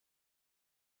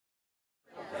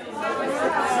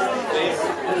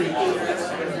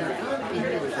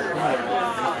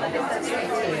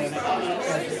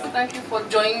Thank you for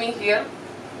joining me here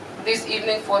this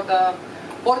evening for the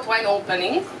port wine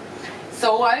opening.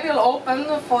 So I will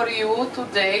open for you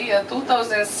today a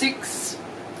 2006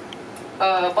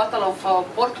 bottle of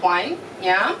port wine.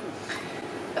 Yeah.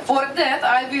 For that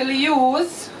I will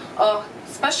use a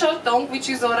special tongue which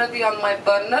is already on my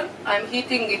burner. I'm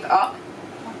heating it up.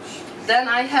 Then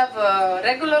I have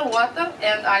regular water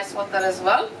and ice water as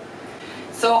well.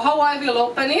 So how I will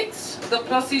open it, the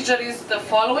procedure is the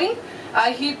following.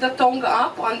 I heat the tongue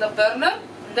up on the burner,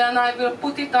 then I will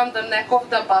put it on the neck of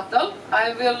the bottle.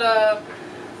 I will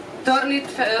turn it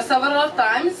several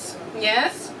times,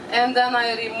 yes, and then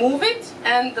I remove it,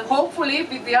 and hopefully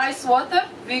with the ice water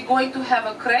we're going to have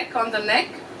a crack on the neck,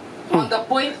 on the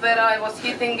point where I was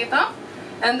heating it up,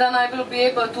 and then I will be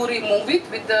able to remove it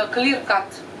with the clear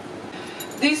cut.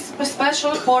 These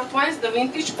special port wines, the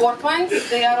vintage port wines,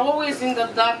 they are always in the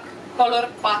dark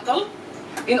colored bottle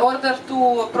in order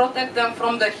to protect them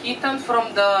from the heat and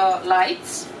from the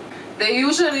lights. They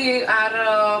usually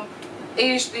are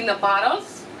aged in the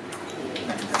barrels.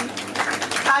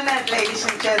 Annette, ladies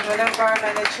and gentlemen, our bar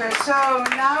manager. So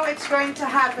now it's going to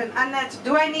happen. Annette,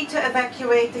 do I need to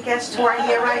evacuate the guests who are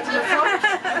here right in the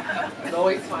front? No,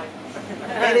 it's fine.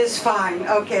 It is fine,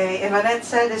 okay. If Annette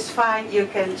said it's fine, you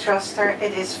can trust her,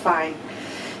 it is fine.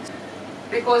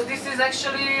 Because this is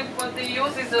actually what they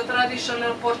use is a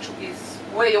traditional Portuguese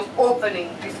way of opening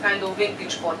this kind of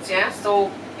vintage pots, yeah? So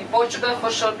in Portugal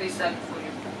for sure they sell it for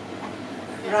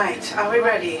you. Right, are we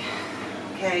ready?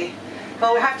 Okay.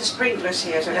 Well, we have the sprinklers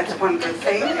here, so that's one good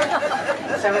thing.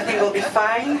 So everything will be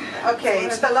fine. Okay,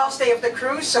 it's the last day of the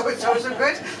cruise, so it's also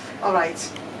good. All right.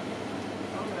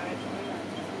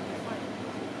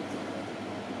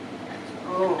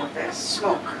 Oh, there's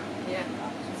smoke. Yeah,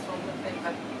 it's from the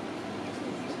paper.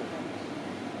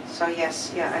 So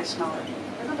yes, yeah, I smell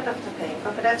a little bit of the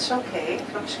paper, but that's okay.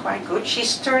 It looks quite good.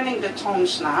 She's turning the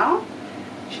tongs now.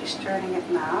 She's turning it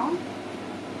now.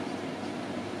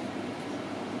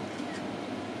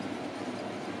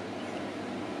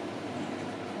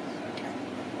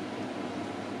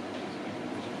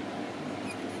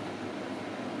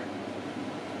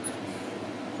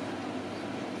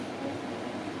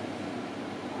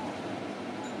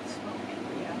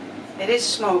 It is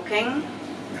smoking,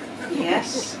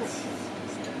 yes,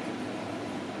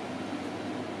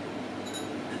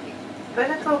 but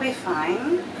it will be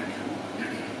fine.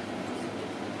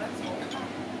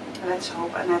 Let's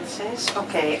hope Annette says.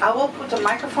 Okay, I will put the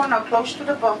microphone now close to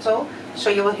the bottle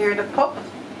so you will hear the pop.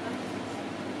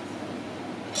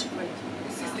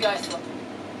 This is the ice water.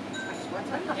 Ice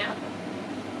water? Yeah.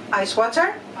 Ice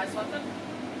water? Ice water?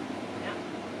 Yeah.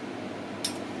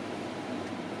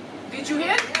 Did you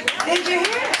hear? Did you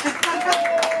hear?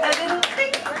 A little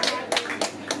thing.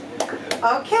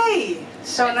 Okay,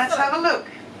 so let's have a look.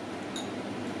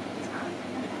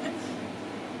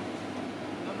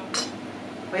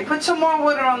 We put some more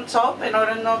water on top in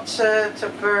order not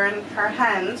to burn her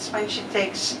hands when she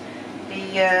takes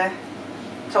the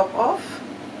top off.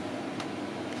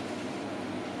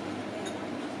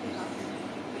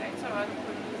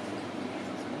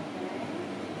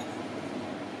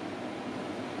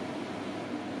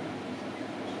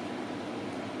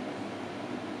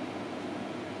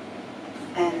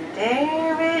 And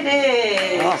there it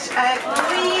is, a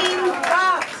clean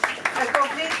cut, a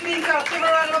complete clean cut. Give her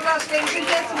a round of applause, ladies and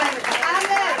gentlemen.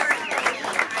 Annette!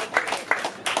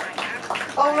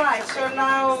 All right, so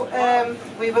now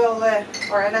we will,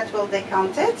 or Annette will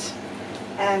decant it,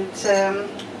 and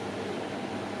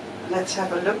let's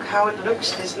have a look how it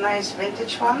looks, this nice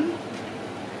vintage one.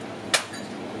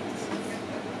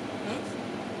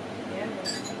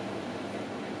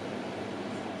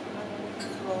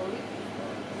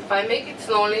 If I make it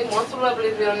slowly, most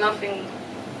probably nothing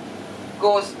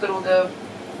goes through the,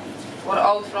 or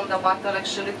out from the bottle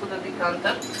actually to the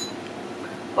decanter.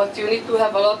 But you need to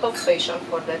have a lot of patience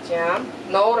for that, yeah?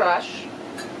 No rush.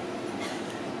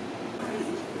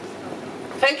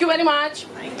 Thank you very much.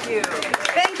 Thank you.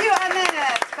 Thank you,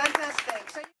 Annette. Fantastic.